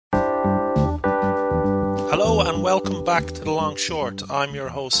Hello and welcome back to The Long Short. I'm your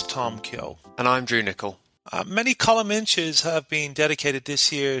host, Tom Keogh. And I'm Drew Nichol. Many column inches have been dedicated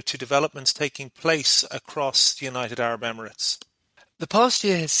this year to developments taking place across the United Arab Emirates. The past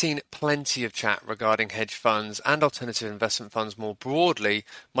year has seen plenty of chat regarding hedge funds and alternative investment funds more broadly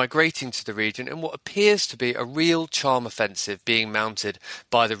migrating to the region in what appears to be a real charm offensive being mounted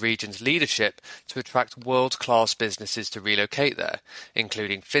by the region's leadership to attract world-class businesses to relocate there,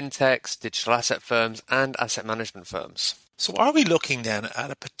 including fintechs, digital asset firms and asset management firms. So are we looking then at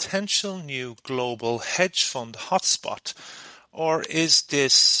a potential new global hedge fund hotspot, or is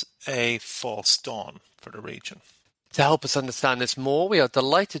this a false dawn for the region? To help us understand this more, we are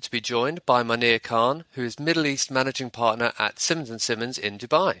delighted to be joined by Munir Khan, who is Middle East Managing Partner at Simmons & Simmons in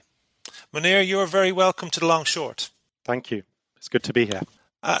Dubai. Munir, you're very welcome to The Long Short. Thank you. It's good to be here.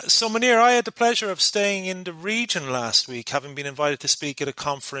 So Munir, I had the pleasure of staying in the region last week, having been invited to speak at a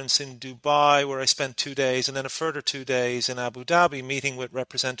conference in Dubai where I spent 2 days and then a further 2 days in Abu Dhabi meeting with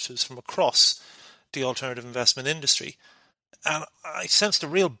representatives from across the alternative investment industry. And I sensed a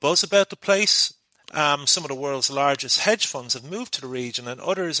real buzz about the place. Some of the world's largest hedge funds have moved to the region and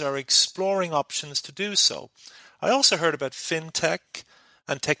others are exploring options to do so. I also heard about fintech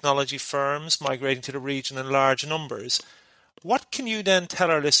and technology firms migrating to the region in large numbers. What can you then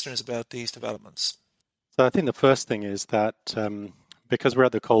tell our listeners about these developments? So I think the first thing is that because we're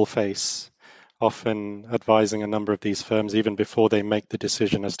at the coalface, often advising a number of these firms even before they make the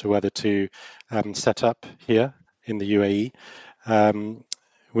decision as to whether to set up here in the UAE,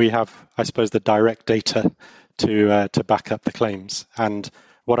 we have, I suppose, the direct data to back up the claims. And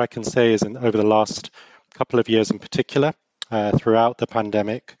what I can say is over the last couple of years in particular, throughout the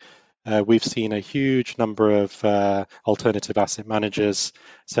pandemic, we've seen a huge number of alternative asset managers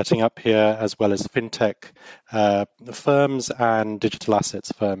setting up here, as well as fintech firms and digital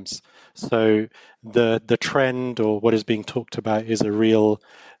assets firms. So the trend, or what is being talked about, is a real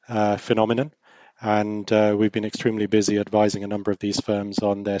phenomenon. And we've been extremely busy advising a number of these firms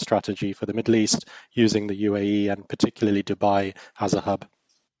on their strategy for the Middle East, using the UAE and particularly Dubai as a hub.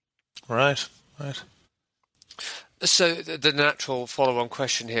 Right. So the natural follow-on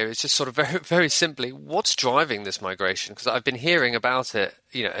question here is just sort of very, very simply, what's driving this migration? Because I've been hearing about it,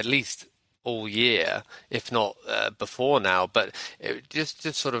 at least all year, if not before now. But just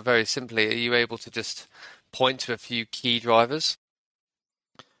sort of very simply, are you able to just point to a few key drivers?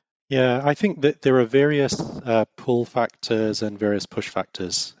 Yeah, I think that there are various pull factors and various push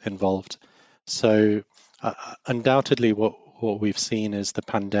factors involved. So undoubtedly what we've seen is the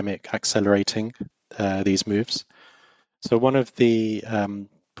pandemic accelerating these moves. So one of the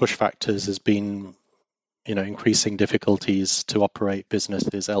push factors has been, increasing difficulties to operate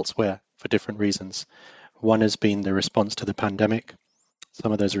businesses elsewhere for different reasons. One has been the response to the pandemic.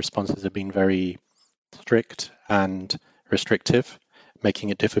 Some of those responses have been very strict and restrictive, making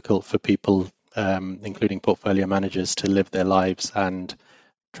it difficult for people, including portfolio managers, to live their lives and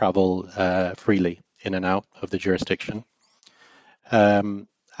travel freely in and out of the jurisdiction. And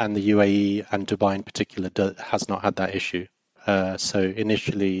the UAE and Dubai in particular has not had that issue. So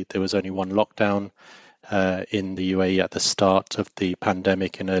initially there was only one lockdown in the UAE at the start of the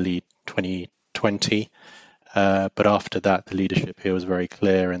pandemic in early 2020. But after that, the leadership here was very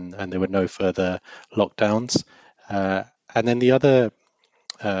clear and there were no further lockdowns. And then the other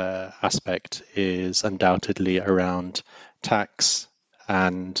aspect is undoubtedly around tax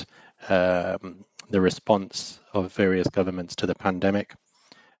and the response of various governments to the pandemic,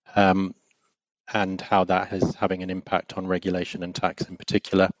 and how that is having an impact on regulation and tax in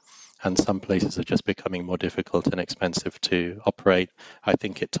particular. And some places are just becoming more difficult and expensive to operate. I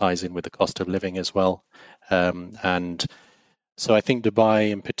think it ties in with the cost of living as well. And so I think Dubai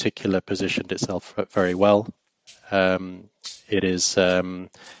in particular positioned itself very well. It is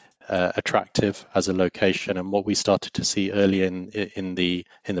attractive as a location, and what we started to see early in the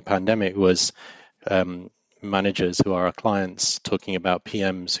pandemic was managers who are our clients talking about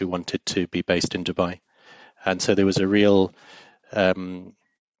PMs who wanted to be based in Dubai, and so there was a real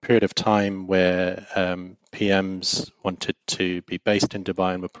period of time where PMs wanted to be based in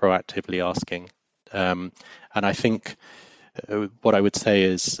Dubai and were proactively asking. And I think what I would say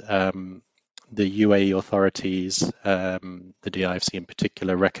is the UAE authorities, the DIFC in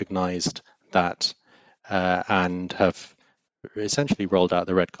particular, recognized that and have essentially rolled out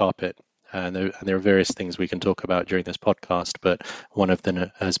the red carpet. And there are various things we can talk about during this podcast, but one of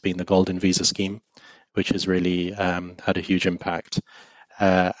them has been the Golden Visa Scheme, which has really had a huge impact.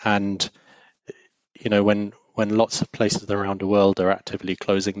 And, when lots of places around the world are actively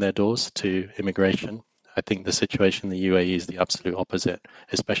closing their doors to immigration, I think the situation in the UAE is the absolute opposite,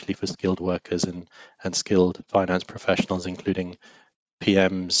 especially for skilled workers and skilled finance professionals, including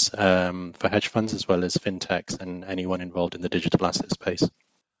PMs for hedge funds as well as fintechs and anyone involved in the digital asset space.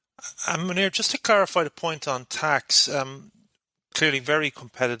 Munir, just to clarify the point on tax, clearly very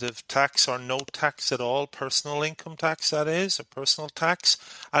competitive tax or no tax at all, personal income tax that is, or personal tax,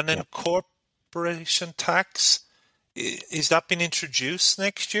 and then corporation tax. Is that being introduced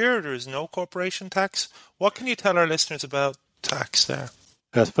next year? There is no corporation tax. What can you tell our listeners about tax there?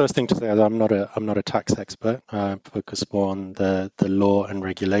 The first thing to say is I'm not a tax expert. I focus more on the law and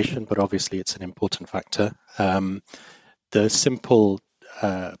regulation, but obviously it's an important factor. The simple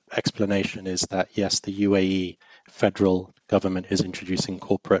explanation is that yes, the UAE federal government is introducing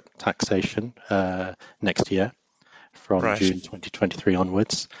corporate taxation next year from June 2023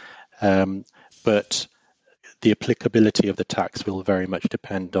 onwards, but the applicability of the tax will very much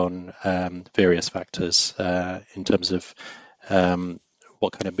depend on various factors in terms of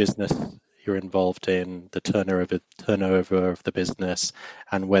what kind of business you're involved in, the turnover of the business,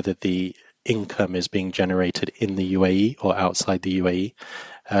 and whether the income is being generated in the UAE or outside the UAE.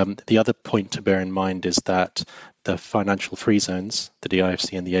 The other point to bear in mind is that the financial free zones, the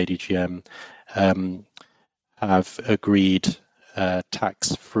DIFC and the ADGM, have agreed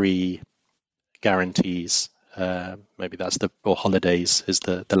tax-free guarantees, maybe that's or holidays is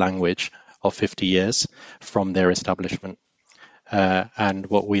the language, of 50 years from their establishment. And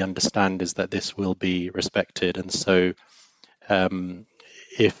what we understand is that this will be respected. And so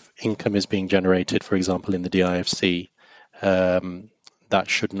if income is being generated, for example, in the DIFC, that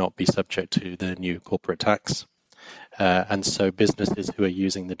should not be subject to the new corporate tax. And so businesses who are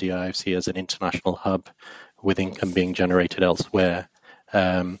using the DIFC as an international hub with income being generated elsewhere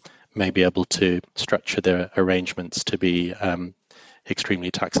may be able to structure their arrangements to be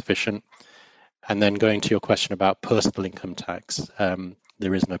extremely tax efficient. And then going to your question about personal income tax,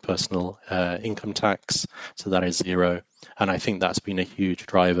 there is no personal income tax, so that is zero. And I think that's been a huge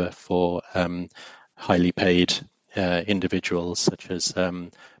driver for highly paid individuals such as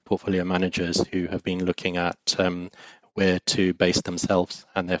portfolio managers who have been looking at where to base themselves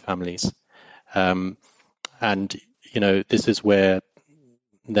and their families. And, this is where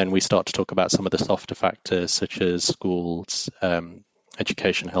then we start to talk about some of the softer factors such as schools,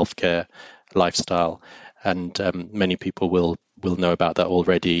 education, healthcare, lifestyle, and many people will know about that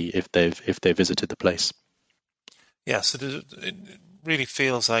already if they've visited the place. Yeah, so it really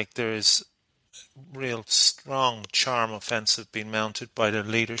feels like there is real strong charm offensive being mounted by the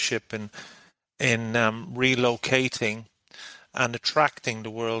leadership in relocating and attracting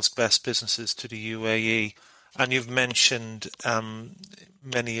the world's best businesses to the UAE. And you've mentioned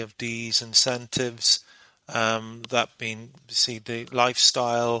many of these incentives, that being, the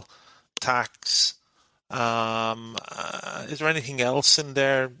lifestyle tax. Is there anything else in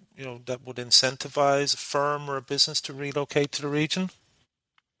there, that would incentivize a firm or a business to relocate to the region?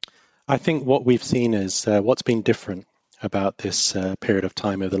 I think what we've seen is what's been different about this period of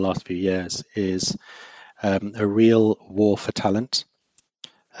time over the last few years is a real war for talent.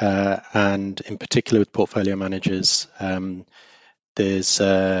 And in particular with portfolio managers,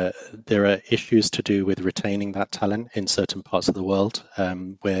 there are issues to do with retaining that talent in certain parts of the world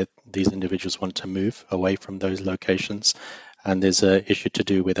where these individuals want to move away from those locations. And there's an issue to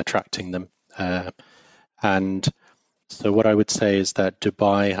do with attracting them. And so what I would say is that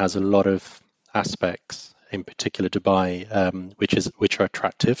Dubai has a lot of aspects, in particular Dubai, which are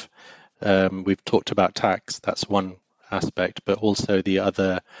attractive. We've talked about tax, that's one aspect, but also the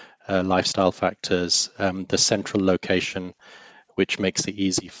other lifestyle factors, the central location, which makes it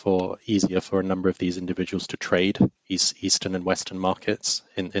easier for a number of these individuals to trade Eastern and Western markets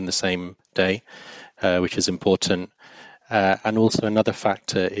in the same day, which is important. And also another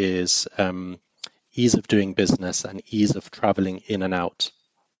factor is ease of doing business and ease of traveling in and out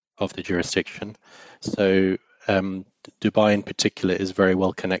of the jurisdiction. So Dubai in particular is very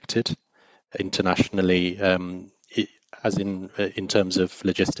well connected internationally, as in terms of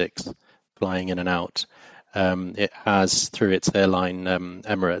logistics, flying in and out. It has, through its airline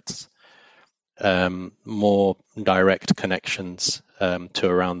Emirates, more direct connections to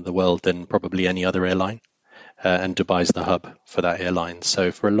around the world than probably any other airline. And Dubai is the hub for that airline.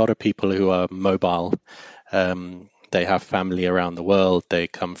 So for a lot of people who are mobile, they have family around the world, they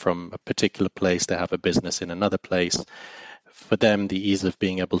come from a particular place, they have a business in another place. For them, the ease of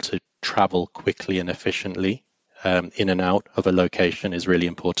being able to travel quickly and efficiently in and out of a location is really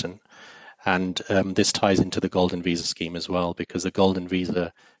important. And this ties into the Golden Visa scheme as well, because the Golden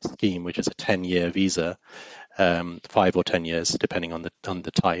Visa scheme, which is a 10-year visa, 5 or 10 years, depending on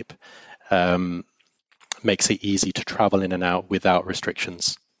the type, makes it easy to travel in and out without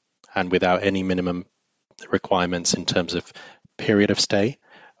restrictions and without any minimum requirements in terms of period of stay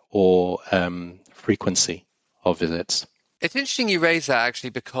or frequency of visits. It's interesting you raise that, actually,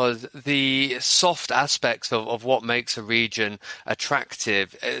 because the soft aspects of what makes a region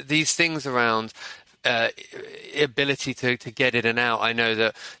attractive, these things around ability to get in and out. I know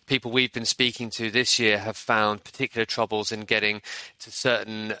that people we've been speaking to this year have found particular troubles in getting to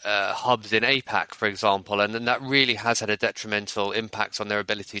certain hubs in APAC, for example, and then that really has had a detrimental impact on their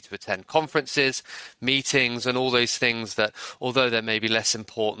ability to attend conferences, meetings, and all those things that, although they may be less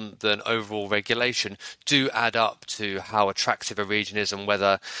important than overall regulation, do add up to how attractive a region is and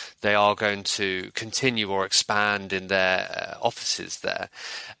whether they are going to continue or expand in their offices there.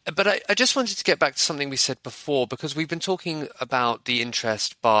 But I just wanted to get back to something we said before, because we've been talking about the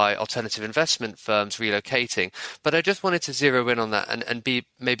interest by alternative investment firms relocating, but I just wanted to zero in on that and be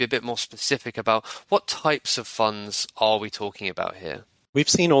maybe a bit more specific about what types of funds are we talking about here? We've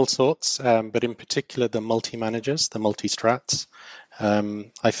seen all sorts, but in particular the multi-managers, the multi-strats.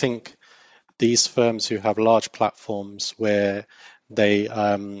 I think these firms who have large platforms where they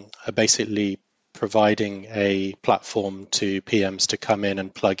are basically providing a platform to PMs to come in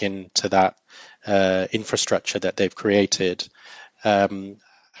and plug into that infrastructure that they've created,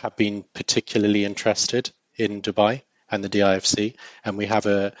 have been particularly interested in Dubai and the DIFC, and we have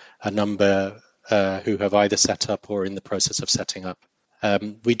a number who have either set up or in the process of setting up.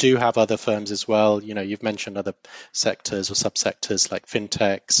 We do have other firms as well. You know, you've mentioned other sectors or subsectors like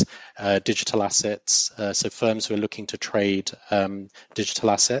fintechs, digital assets. So firms who are looking to trade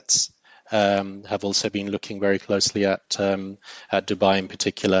digital assets have also been looking very closely at Dubai in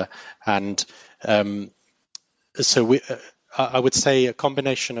particular. And so I would say a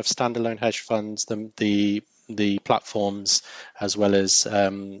combination of standalone hedge funds, the platforms, as well as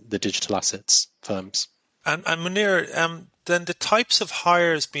the digital assets firms. And Munir, then the types of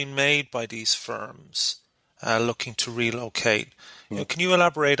hires being made by these firms looking to relocate, can you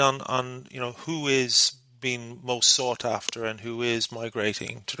elaborate on who is being most sought after and who is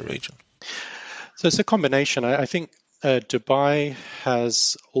migrating to the region? So it's a combination. I think Dubai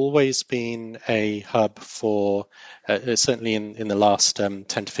has always been a hub for, certainly in the last 10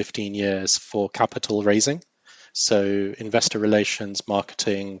 to 15 years, for capital raising. So investor relations,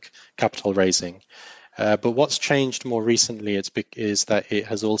 marketing, capital raising. But what's changed more recently is that it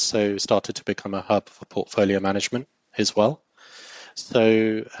has also started to become a hub for portfolio management as well.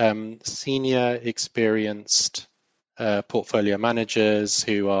 So senior, experienced portfolio managers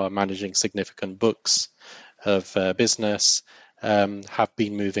who are managing significant books of business have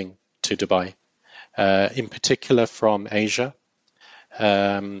been moving to Dubai, in particular from Asia,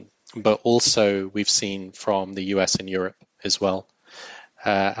 but also we've seen from the US and Europe as well.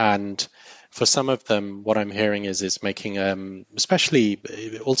 And for some of them, what I'm hearing is making, especially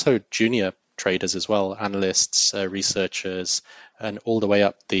also junior traders as well, analysts, researchers, and all the way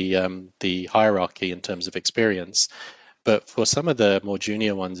up the hierarchy in terms of experience. But for some of the more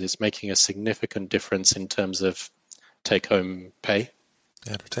junior ones, it's making a significant difference in terms of take-home pay.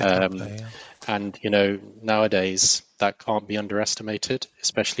 Yeah, take-home pay, yeah. And, nowadays that can't be underestimated,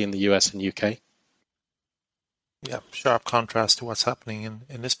 especially in the US and UK. Yeah, sharp contrast to what's happening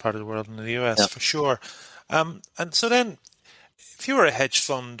in this part of the world, in the US, for sure. And so then, if you were a hedge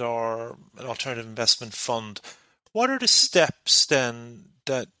fund or an alternative investment fund, what are the steps then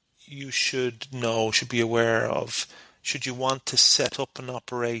that you should be aware of, should you want to set up an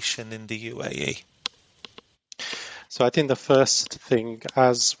operation in the UAE? So I think the first thing,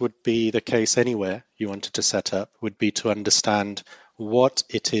 as would be the case anywhere you wanted to set up, would be to understand what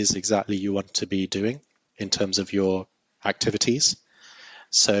it is exactly you want to be doing in terms of your activities.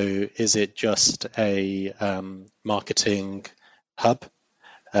 So is it just a marketing hub,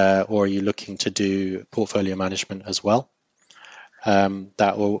 or are you looking to do portfolio management as well?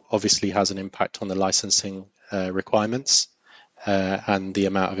 That will obviously has an impact on the licensing requirements and the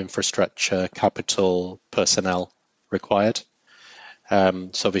amount of infrastructure, capital, personnel required.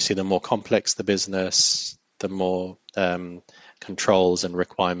 So obviously the more complex the business, the more controls and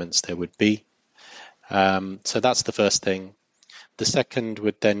requirements there would be. So that's the first thing. The second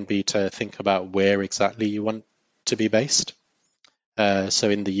would then be to think about where exactly you want to be based. So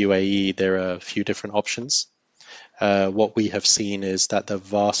in the UAE, there are a few different options. What we have seen is that the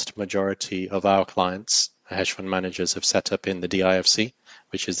vast majority of our clients, hedge fund managers, have set up in the DIFC,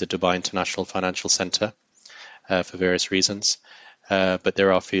 which is the Dubai International Financial Center, for various reasons. But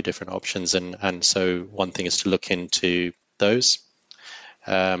there are a few different options, and so one thing is to look into those.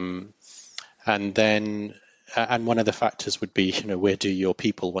 And one of the factors would be, where do your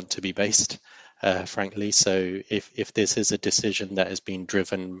people want to be based? frankly. So if this is a decision that is being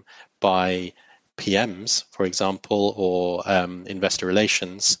driven by PMs, for example, or investor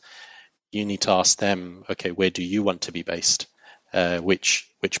relations, you need to ask them, okay, where do you want to be based? Which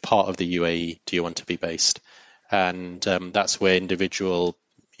part of the UAE do you want to be based? And that's where individual,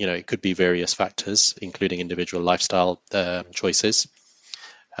 it could be various factors, including individual lifestyle choices.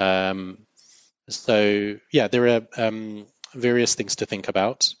 So yeah, there are various things to think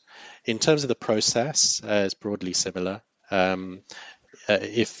about. In terms of the process, it's broadly similar.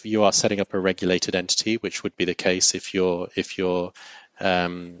 If you are setting up a regulated entity, which would be the case if you're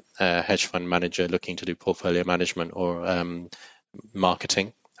a hedge fund manager looking to do portfolio management or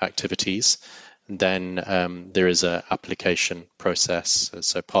marketing activities, then there is an application process.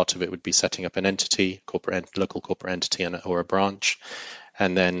 So part of it would be setting up an entity, local corporate entity, or a branch.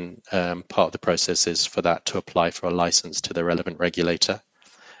 And then part of the process is for that to apply for a license to the relevant regulator.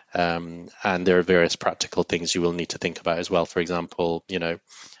 And there are various practical things you will need to think about as well. For example,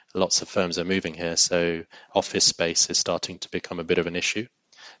 lots of firms are moving here, so office space is starting to become a bit of an issue.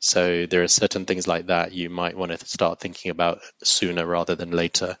 So there are certain things like that you might want to start thinking about sooner rather than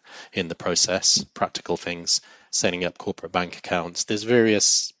later in the process. Practical things, setting up corporate bank accounts. There's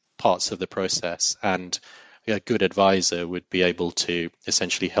various parts of the process, and a good advisor would be able to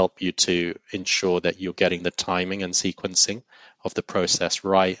essentially help you to ensure that you're getting the timing and sequencing of the process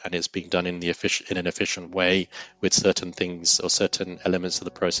right, and it's being done in an efficient way, with certain things or certain elements of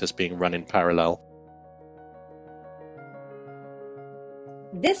the process being run in parallel.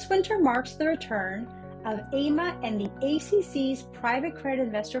 This winter marks the return of AIMA and the ACC's Private Credit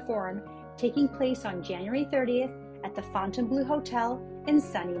Investor Forum, taking place on January 30th at the Fontainebleau Hotel in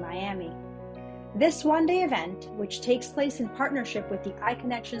sunny Miami. This one-day event, which takes place in partnership with the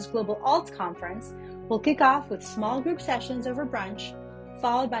iConnections Global Alts Conference, will kick off with small group sessions over brunch,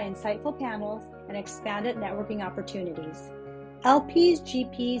 followed by insightful panels and expanded networking opportunities. LPs,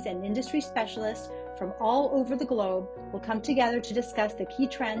 GPs, and industry specialists from all over the globe will come together to discuss the key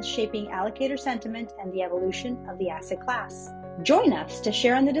trends shaping allocator sentiment and the evolution of the asset class. Join us to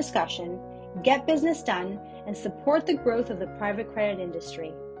share in the discussion, get business done, and support the growth of the private credit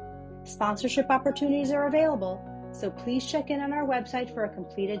industry. Sponsorship opportunities are available, so please check in on our website for a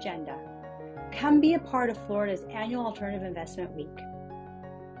complete agenda. Come be a part of Florida's annual Alternative Investment Week.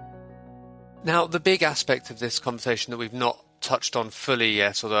 Now, the big aspect of this conversation that we've not touched on fully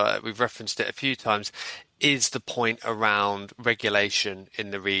yet, although we've referenced it a few times, is the point around regulation in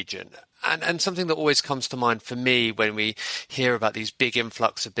the region. And something that always comes to mind for me when we hear about these big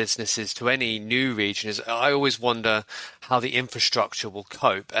influx of businesses to any new region is I always wonder how the infrastructure will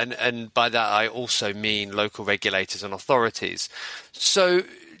cope. And by that, I also mean local regulators and authorities. So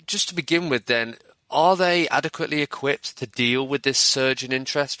just to begin with then, are they adequately equipped to deal with this surge in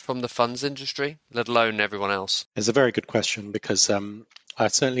interest from the funds industry, let alone everyone else? It's a very good question, because I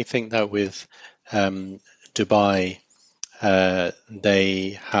certainly think that with Dubai,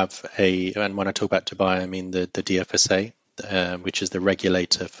 they have and when I talk about Dubai, I mean the DFSA, which is the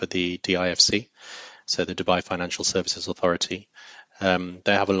regulator for the DIFC, so the Dubai Financial Services Authority. They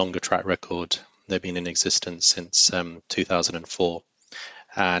have a longer track record. They've been in existence since 2004.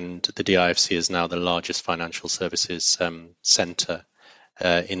 And the DIFC is now the largest financial services center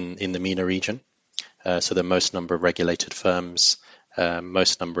in the MENA region. So the most number of regulated firms,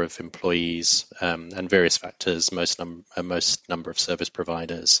 most number of employees, and various factors, most number of service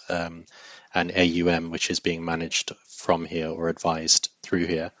providers, and AUM, which is being managed from here or advised through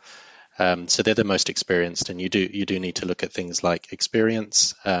here. So they're the most experienced, and you do need to look at things like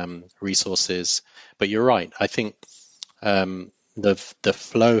experience, resources. But you're right. I think the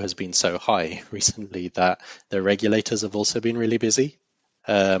flow has been so high recently that the regulators have also been really busy,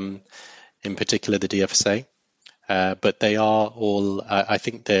 in particular the DFSA. But they are all, I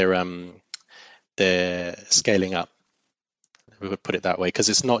think they're scaling up. We would put it that way, because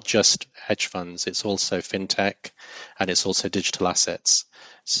it's not just hedge funds, it's also fintech and it's also digital assets.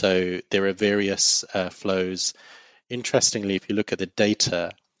 So there are various flows. Interestingly, if you look at the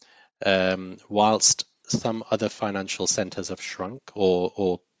data, whilst some other financial centers have shrunk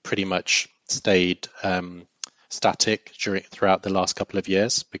or pretty much stayed static throughout the last couple of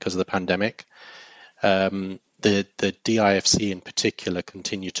years because of the pandemic, the DIFC in particular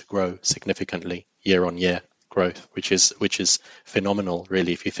continue to grow significantly year on year growth, which is phenomenal,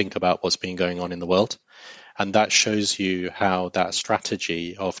 really, if you think about what's been going on in the world. And that shows you how that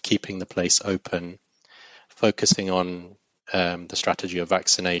strategy of keeping the place open, focusing on the strategy of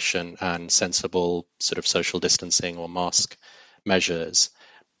vaccination and sensible sort of social distancing or mask measures,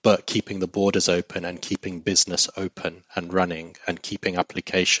 but keeping the borders open and keeping business open and running and keeping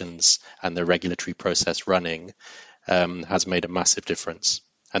applications and the regulatory process running has made a massive difference.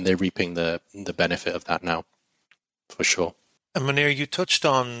 And they're reaping the benefit of that now, for sure. And Munir, you touched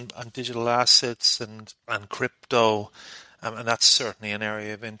on digital assets and crypto, and that's certainly an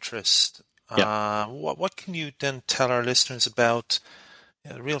area of interest. Yeah. What can you then tell our listeners about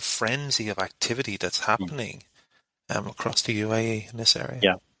the real frenzy of activity that's happening across the UAE in this area?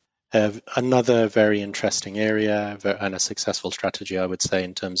 Yeah. Another very interesting area and a successful strategy, I would say,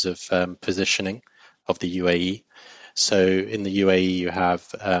 in terms of positioning of the UAE. So in the UAE, you have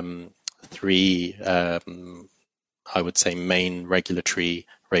three, I would say, main regulatory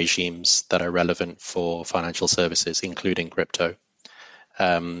regimes that are relevant for financial services, including crypto.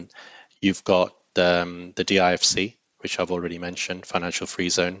 You've got the DIFC, which I've already mentioned, Financial Free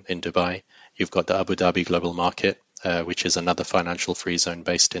Zone in Dubai. You've got the Abu Dhabi Global Market, which is another financial free zone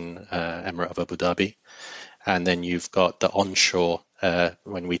based in Emirate of Abu Dhabi. And then you've got the onshore.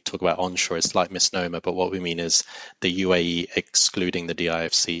 When we talk about onshore, it's like misnomer, but what we mean is the UAE excluding the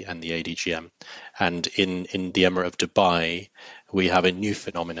DIFC and the ADGM. And in the Emirate of Dubai, we have a new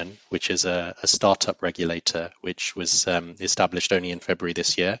phenomenon, which is a startup regulator, which was established only in February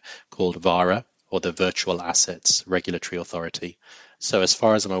this year, called VARA, or the Virtual Assets Regulatory Authority. So as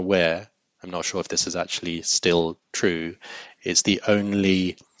far as I'm aware, I'm not sure if this is actually still true, it's the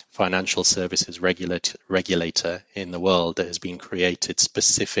only financial services regulator in the world that has been created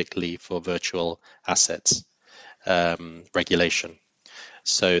specifically for virtual assets regulation.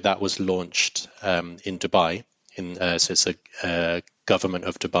 So that was launched in Dubai. So it's a Government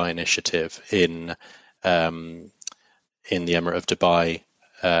of Dubai initiative in the Emirate of Dubai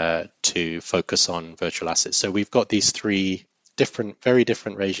to focus on virtual assets. So we've got these three very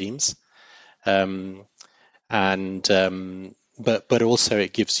different regimes, but also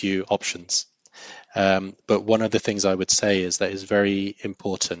it gives you options. But one of the things I would say is that is very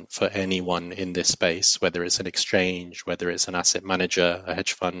important for anyone in this space, whether it's an exchange, whether it's an asset manager, a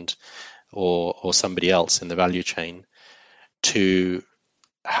hedge fund, or somebody else in the value chain, to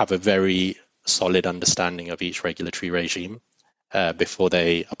have a very solid understanding of each regulatory regime before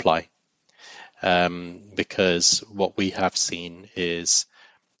they apply. Because what we have seen is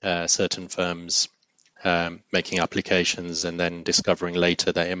certain firms making applications and then discovering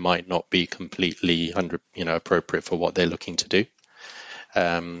later that it might not be completely appropriate for what they're looking to do.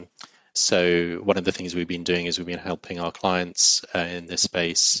 So one of the things we've been doing is we've been helping our clients in this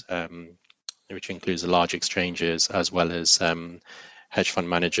space, which includes the large exchanges as well as hedge fund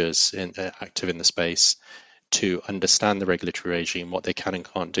managers active in the space, to understand the regulatory regime, what they can and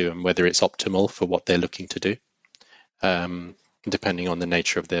can't do, and whether it's optimal for what they're looking to do, depending on the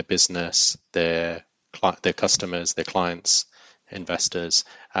nature of their business, their customers, their clients, investors,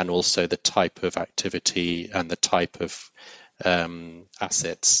 and also the type of activity and the type of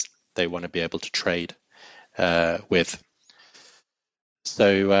assets they want to be able to trade with.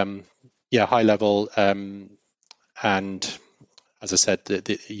 So, high level, and as I said,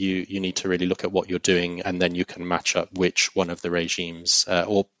 you need to really look at what you're doing, and then you can match up which one of the regimes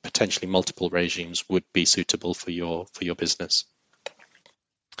or potentially multiple regimes would be suitable for your business.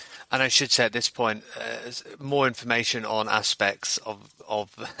 And I should say at this point, more information on aspects of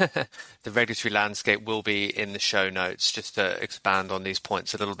the regulatory landscape will be in the show notes, just to expand on these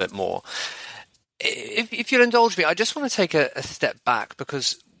points a little bit more. If you'll indulge me, I just want to take a step back,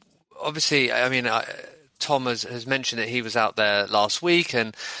 because obviously, I mean, Tom has mentioned that he was out there last week,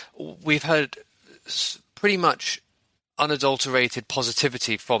 and we've heard pretty much unadulterated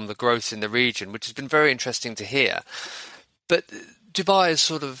positivity from the growth in the region, which has been very interesting to hear. But Dubai is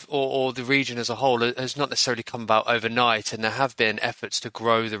sort of, or the region as a whole, has not necessarily come about overnight, and there have been efforts to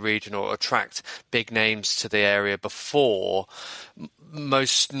grow the region or attract big names to the area before,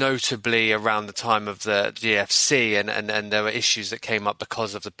 most notably around the time of the GFC, and there were issues that came up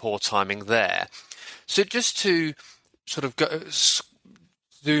because of the poor timing there. So just to sort of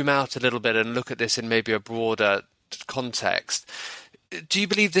zoom out a little bit and look at this in maybe a broader context, do you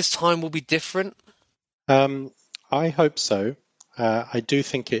believe this time will be different? I hope so. I do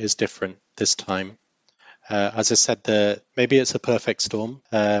think it is different this time. As I said, maybe it's a perfect storm.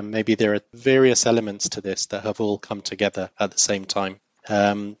 Maybe there are various elements to this that have all come together at the same time.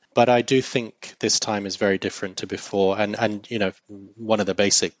 But I do think this time is very different to before. And one of the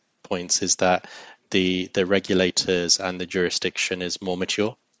basic points is that the regulators and the jurisdiction is more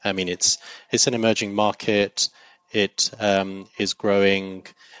mature. I mean, it's an emerging market. It is growing,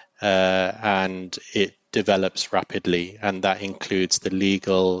 and it develops rapidly, and that includes the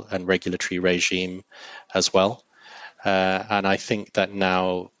legal and regulatory regime as well. And I think that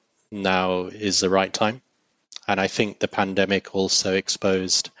now is the right time. And I think the pandemic also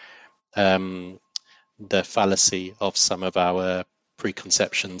exposed the fallacy of some of our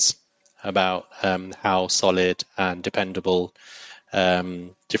preconceptions about how solid and dependable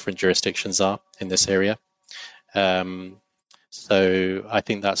different jurisdictions are in this area. So I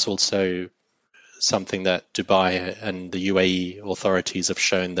think that's also something that Dubai and the UAE authorities have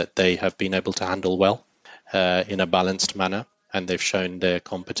shown that they have been able to handle well in a balanced manner, and they've shown their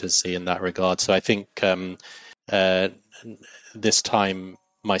competency in that regard. So I think this time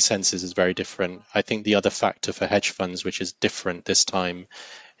my senses is very different. I think the other factor for hedge funds, which is different this time,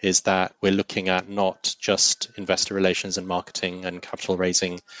 is that we're looking at not just investor relations and marketing and capital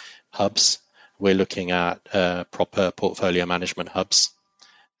raising hubs. We're looking at proper portfolio management hubs,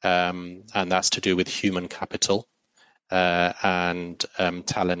 and that's to do with human capital and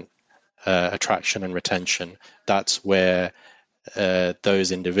talent attraction and retention. That's where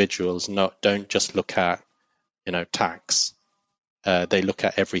those individuals don't just look at tax. They look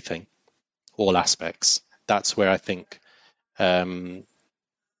at everything, all aspects. That's where I think that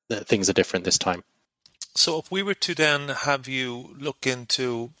things are different this time. So if we were to then have you look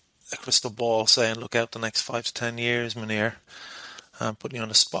into a crystal ball, say, and look out the next 5 to 10 years, Munir, I'm putting you on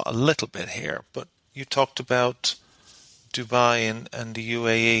the spot a little bit here, but you talked about Dubai and the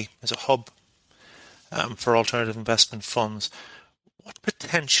UAE as a hub for alternative investment funds. What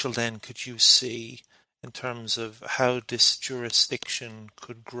potential then could you see in terms of how this jurisdiction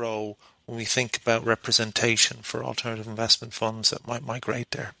could grow when we think about representation for alternative investment funds that might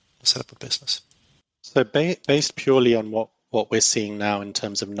migrate there to set up a business? So based purely on what we're seeing now in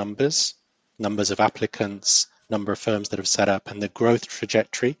terms of numbers of applicants, number of firms that have set up, and the growth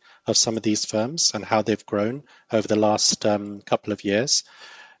trajectory of some of these firms and how they've grown over the last couple of years,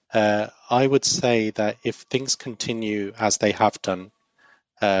 I would say that if things continue as they have done,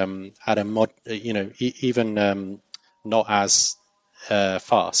 at a even not as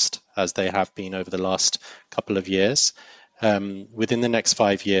fast as they have been over the last couple of years, within the next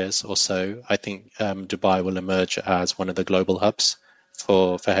 5 years or so, I think Dubai will emerge as one of the global hubs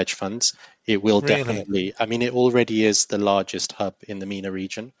for hedge funds. It will definitely, I mean, it already is the largest hub in the MENA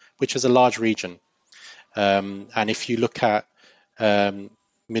region, which is a large region. And if you look at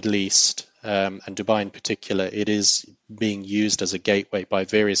Middle East and Dubai in particular, it is being used as a gateway by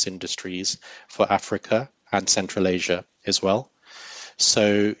various industries for Africa and Central Asia as well.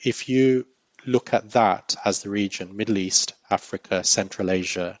 So if you look at that as the region, Middle East, Africa, Central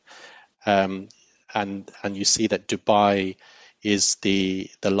Asia, and you see that Dubai is the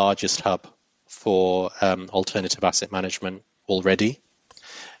largest hub for alternative asset management already,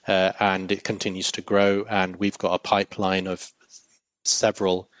 and it continues to grow, and we've got a pipeline of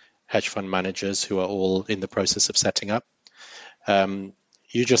several hedge fund managers who are all in the process of setting up.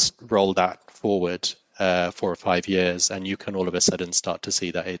 You just roll that forward 4 or 5 years, and you can all of a sudden start to see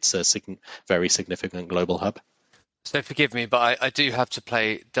that it's a very significant global hub. So forgive me, but I do have to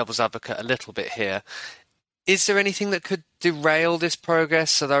play devil's advocate a little bit here. Is there anything that could derail this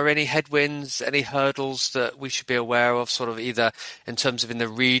progress? Are there any headwinds, any hurdles that we should be aware of, sort of either in terms of in the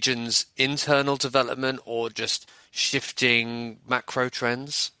region's internal development or just shifting macro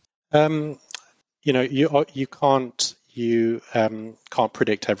trends? You can't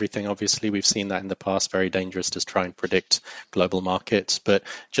predict everything. Obviously, we've seen that in the past. Very dangerous to try and predict global markets. But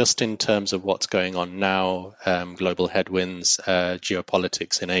just in terms of what's going on now, global headwinds,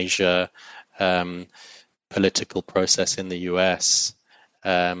 geopolitics in Asia, political process in the US,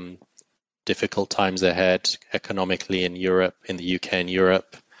 difficult times ahead economically in Europe, in the UK and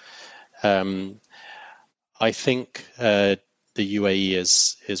Europe. I think the UAE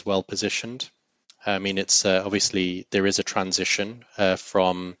is well positioned. I mean, it's obviously there is a transition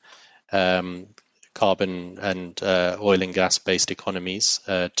from carbon and oil and gas based economies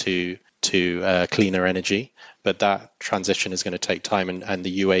to cleaner energy, but that transition is going to take time, and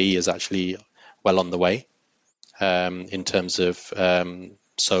the UAE is actually well on the way in terms of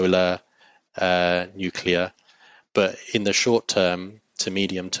solar, nuclear. But in the short term to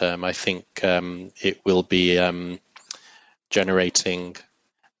medium term, I think it will be generating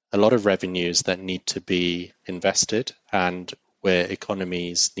a lot of revenues that need to be invested and where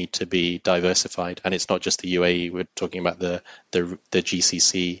economies need to be diversified. And it's not just the UAE, we're talking about the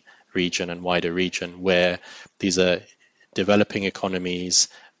GCC region and wider region, where these are developing economies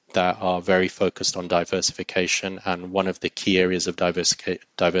that are very focused on diversification. And one of the key areas of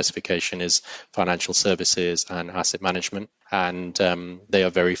diversification is financial services and asset management. And they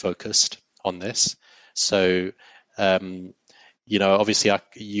are very focused on this. So, obviously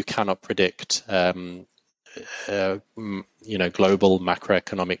you cannot predict global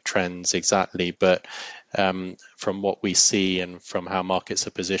macroeconomic trends exactly, but from what we see and from how markets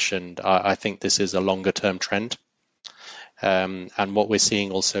are positioned, I think this is a longer term trend. And what we're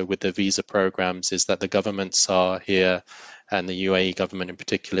seeing also with the visa programs is that the governments are here, and the UAE government in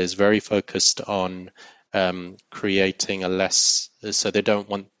particular is very focused on creating so they don't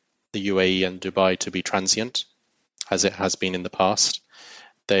want the UAE and Dubai to be transient as it has been in the past.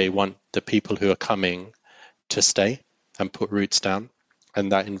 They want the people who are coming to stay and put roots down,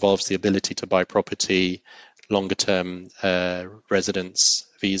 and that involves the ability to buy property, longer term residence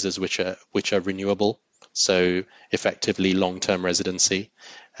visas which are renewable, so effectively long term residency,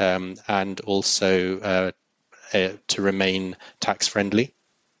 and also to remain tax friendly,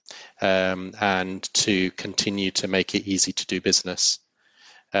 and to continue to make it easy to do business.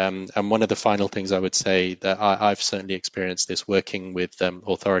 And one of the final things I would say that I've certainly experienced this working with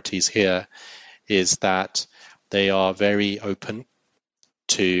authorities here is that they are very open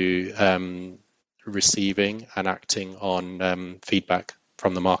to receiving and acting on feedback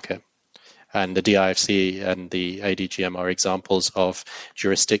from the market. And the DIFC and the ADGM are examples of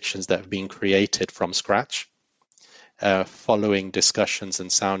jurisdictions that have been created from scratch, following discussions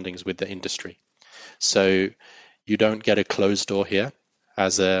and soundings with the industry. So you don't get a closed door here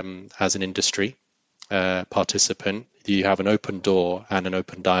as an industry participant. You have an open door and an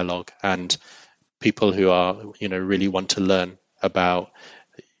open dialogue, and people who are really want to learn about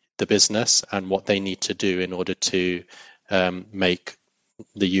the business and what they need to do in order to make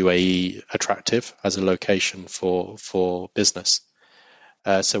the UAE attractive as a location for business.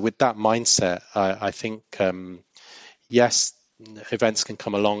 So with that mindset, I think yes, events can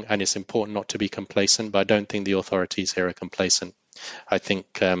come along, and it's important not to be complacent, but I don't think the authorities here are complacent. I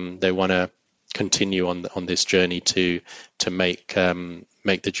think they want to continue on this journey to make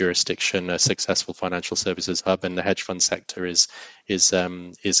the jurisdiction a successful financial services hub, and the hedge fund sector is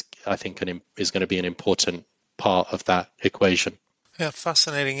I think is going to be an important part of that equation. Yeah,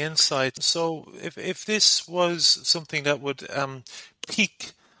 fascinating insight. So if this was something that would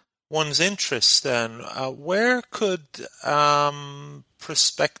pique one's interest, then where could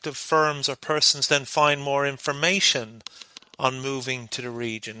prospective firms or persons then find more information on moving to the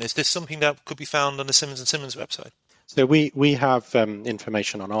region? Is this something that could be found on the Simmons & Simmons website? So we have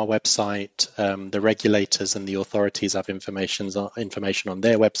information on our website. The regulators and the authorities have information on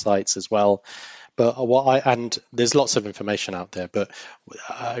their websites as well. But and there's lots of information out there. But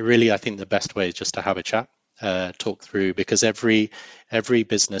I think the best way is just to have a chat, talk through, because every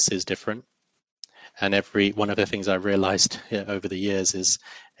business is different. And one of the things I realized over the years is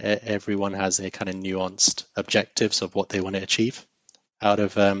everyone has a kind of nuanced objectives of what they want to achieve out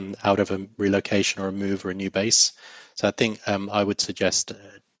of a relocation or a move or a new base. So I think I would suggest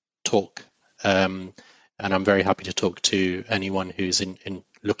talk, and I'm very happy to talk to anyone who's in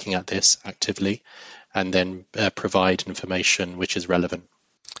looking at this actively, and then provide information which is relevant.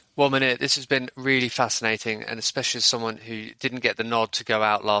 Well, Munir, this has been really fascinating, and especially as someone who didn't get the nod to go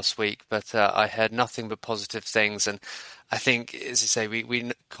out last week, but I heard nothing but positive things. And I think, as you say,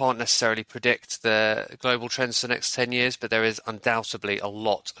 we can't necessarily predict the global trends for the next 10 years, but there is undoubtedly a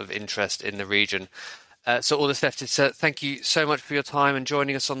lot of interest in the region. So all that's left is thank you so much for your time and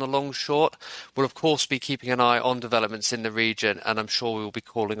joining us on The Long Short. We'll, of course, be keeping an eye on developments in the region, and I'm sure we will be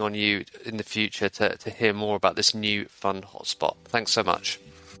calling on you in the future to hear more about this new fund hotspot. Thanks so much.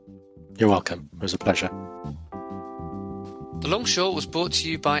 You're welcome. It was a pleasure. The Long Short was brought to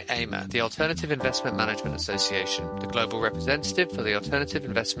you by AIMA, the Alternative Investment Management Association, the global representative for the alternative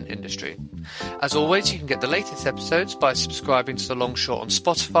investment industry. As always, you can get the latest episodes by subscribing to The Long Short on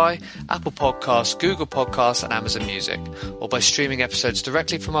Spotify, Apple Podcasts, Google Podcasts, and Amazon Music, or by streaming episodes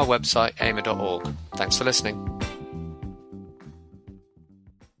directly from our website, aima.org. Thanks for listening.